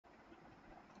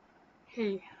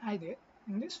Hey, hi there.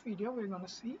 In this video, we're going to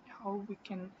see how we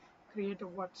can create a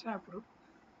WhatsApp group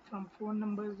from phone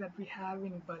numbers that we have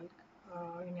in bulk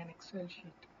in an Excel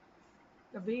sheet.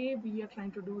 The way we are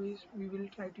trying to do is we will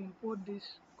try to import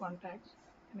these contacts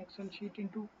in Excel sheet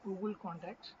into Google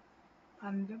Contacts,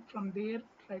 and then from there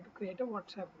try to create a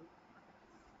WhatsApp group.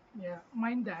 Yeah,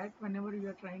 mind that whenever you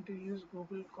are trying to use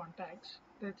Google Contacts,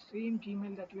 that same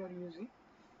Gmail that you are using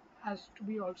has to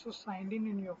be also signed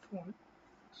in your phone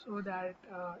so that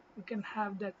you can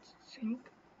have that sync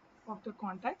of the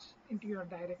contacts into your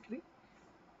directory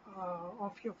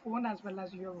of your phone as well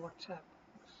as your WhatsApp,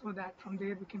 so that from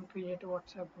there we can create a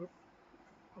WhatsApp group.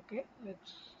 Okay,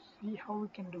 let's see how we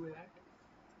can do that.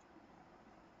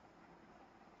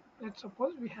 Let's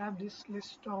suppose we have this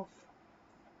list of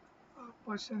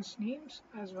persons names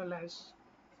as well as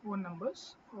phone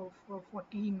numbers of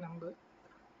 14 number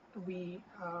to be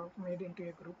made into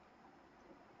a group.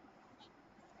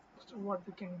 So what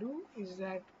we can do is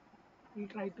that we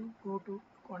try to go to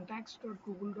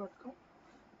contacts.google.com,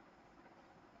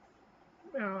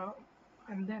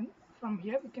 and then from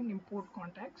here we can import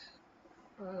contacts.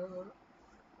 uh,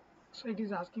 so it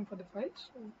is asking for the file,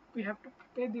 so we have to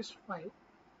prepare this file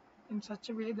in such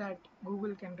a way that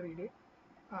Google can read it,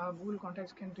 Google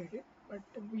Contacts can read it, but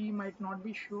we might not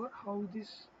be sure how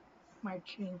this might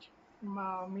change,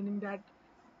 meaning that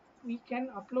we can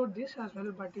upload this as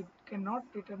well, but it cannot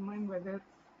determine whether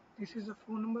this is a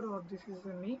phone number or this is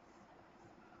a name.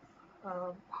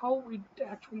 How it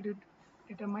actually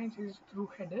determines is through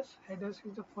headers. Headers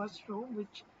is the first row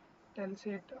which tells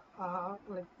it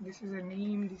like this is a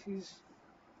name,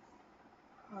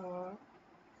 uh,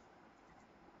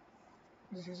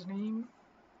 this is name,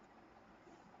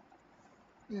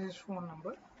 this is phone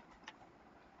number.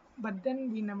 But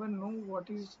then we never know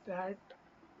what is that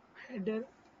header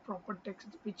proper text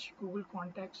which Google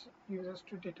Contacts uses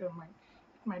to determine.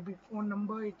 It might be phone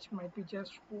number, it might be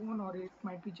just phone, or it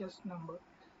might be just number.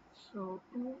 So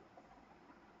to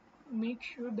make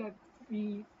sure that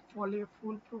we follow a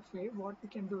foolproof way, what we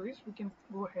can do is we can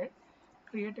go ahead,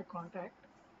 create a contact,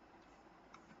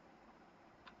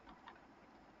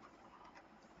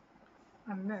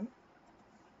 and then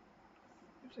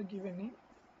give a name,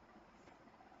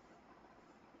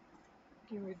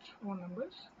 give its phone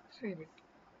numbers, save it.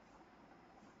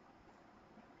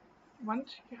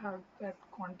 Once you have that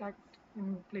contact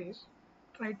in place,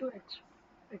 try to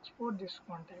export this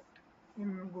contact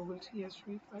in Google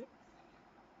CSV file.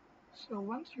 So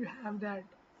once you have that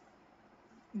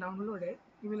downloaded,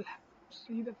 you will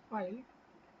see the file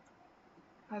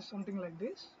as something like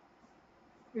this,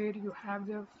 where you have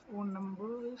the phone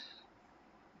numbers,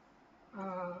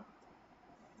 uh,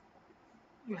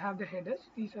 you have the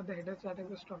headers. These are the headers that I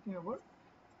was talking about.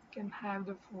 You can have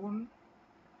the phone,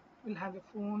 will have the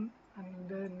phone and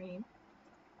the name.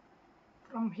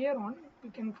 From here on, we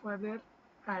can further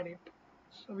add it.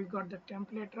 So we got the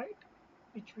template, right,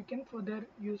 which we can further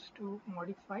use to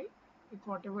modify with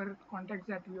whatever contacts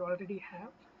that we already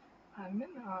have, and then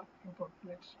import.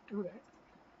 Let's do that.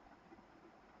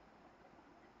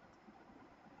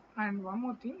 And one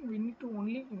more thing, we need to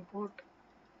only import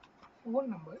phone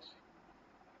numbers,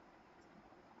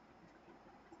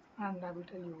 and I will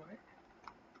tell you why.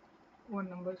 Phone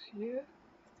numbers here,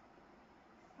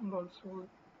 and also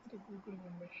the Google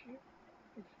membership.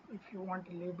 If you want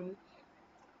to label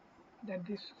that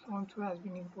this so and so has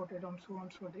been imported on so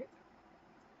and so date.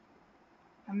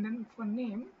 And then for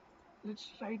name, let's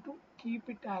try to keep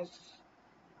it as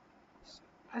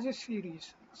a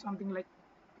series, something like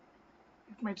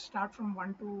it might start from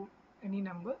 1 to any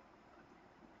number,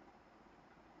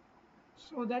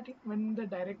 so that when the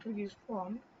directory is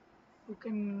formed, you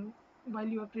can, while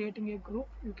you are creating a group,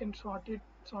 you can sort the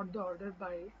order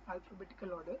by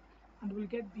alphabetical order, and will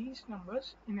get these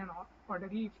numbers in an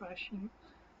orderly fashion,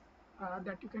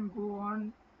 that you can go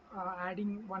on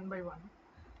adding one by one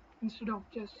instead of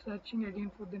just searching again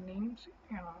for the names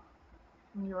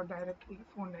in your directory,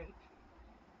 phone directory.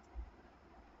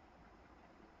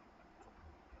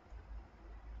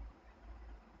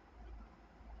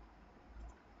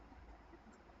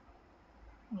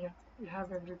 Yeah, we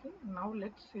have everything. Now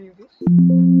let's save this.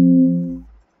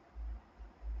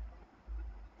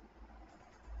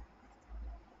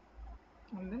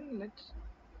 And then let's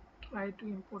try to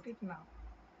import it now.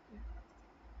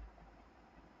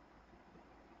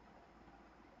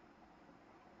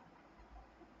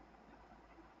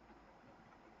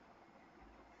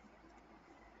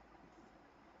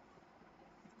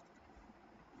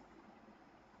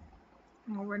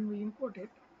 Now when we import it,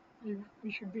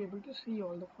 we should be able to see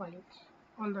all the files,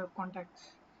 all the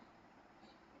contacts.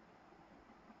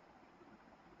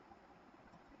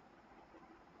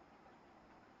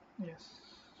 Yes,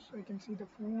 so you can see the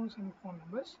phones and phone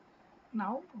numbers.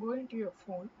 Now go into your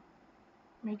phone,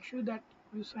 make sure that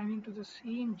you sign into the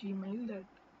same Gmail that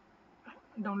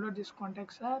download this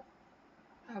contacts app,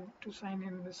 have to sign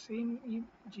in the same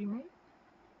Gmail,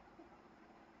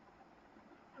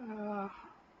 uh,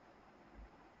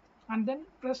 and then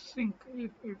press sync.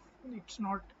 If it's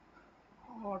not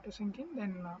auto syncing,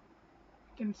 then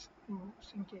you can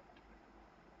sync it.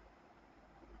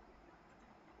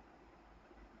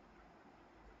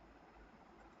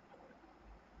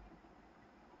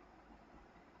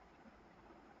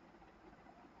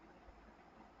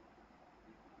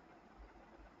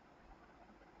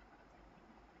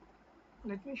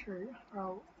 Let me show you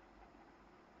how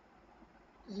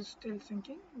this is still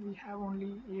syncing. We have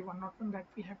only a one not one that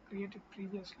we have created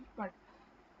previously, but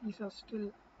these are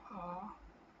still uh,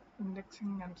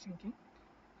 indexing and syncing.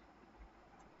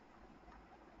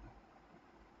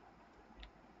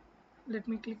 Let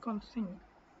me click on sync.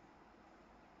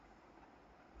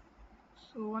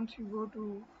 So once you go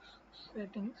to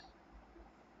settings,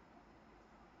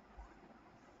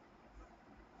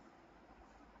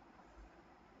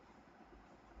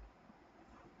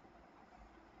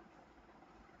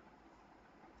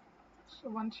 so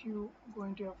once you go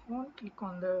into your phone, click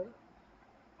on the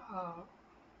uh,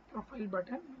 profile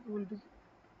button. You will be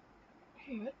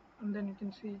here, and then you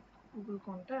can see Google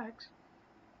Contacts.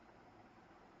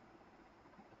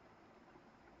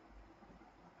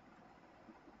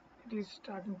 It is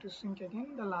starting to sync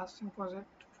again. The last sync was at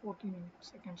 14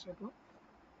 seconds ago.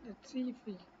 Let's see if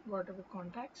we got our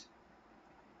contacts.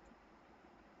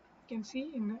 You can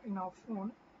see in our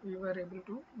phone we were able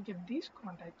to get these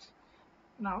contacts.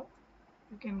 Now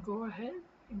you can go ahead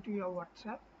into your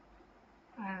WhatsApp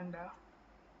and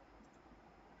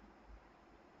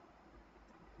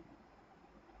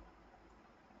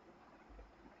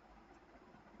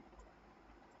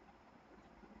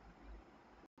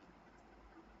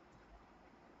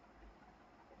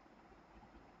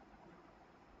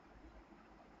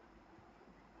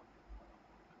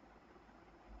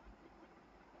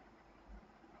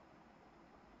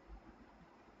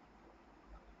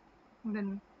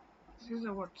then this is a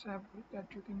WhatsApp group that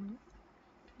you can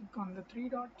click on the three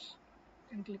dots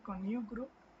and click on new group,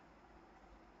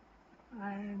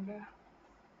 and if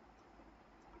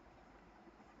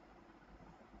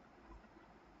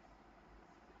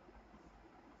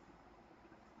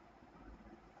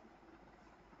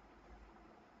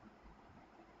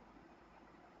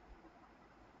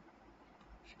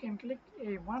you can click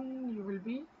A1, you will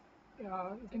be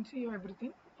you can see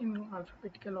everything in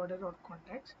alphabetical order or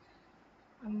contacts,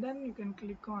 and then you can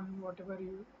click on whatever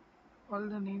you all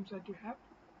the names that you have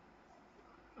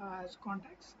as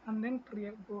contacts, and then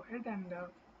go ahead and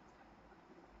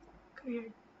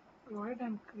create go ahead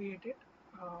and create it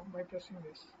by pressing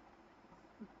this.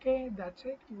 Okay, that's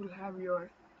it. You will have your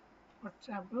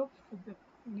WhatsApp group with the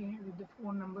name, with the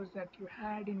phone numbers that you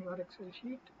had in your Excel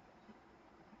sheet.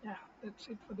 Yeah, that's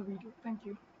it for the video. Thank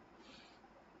you.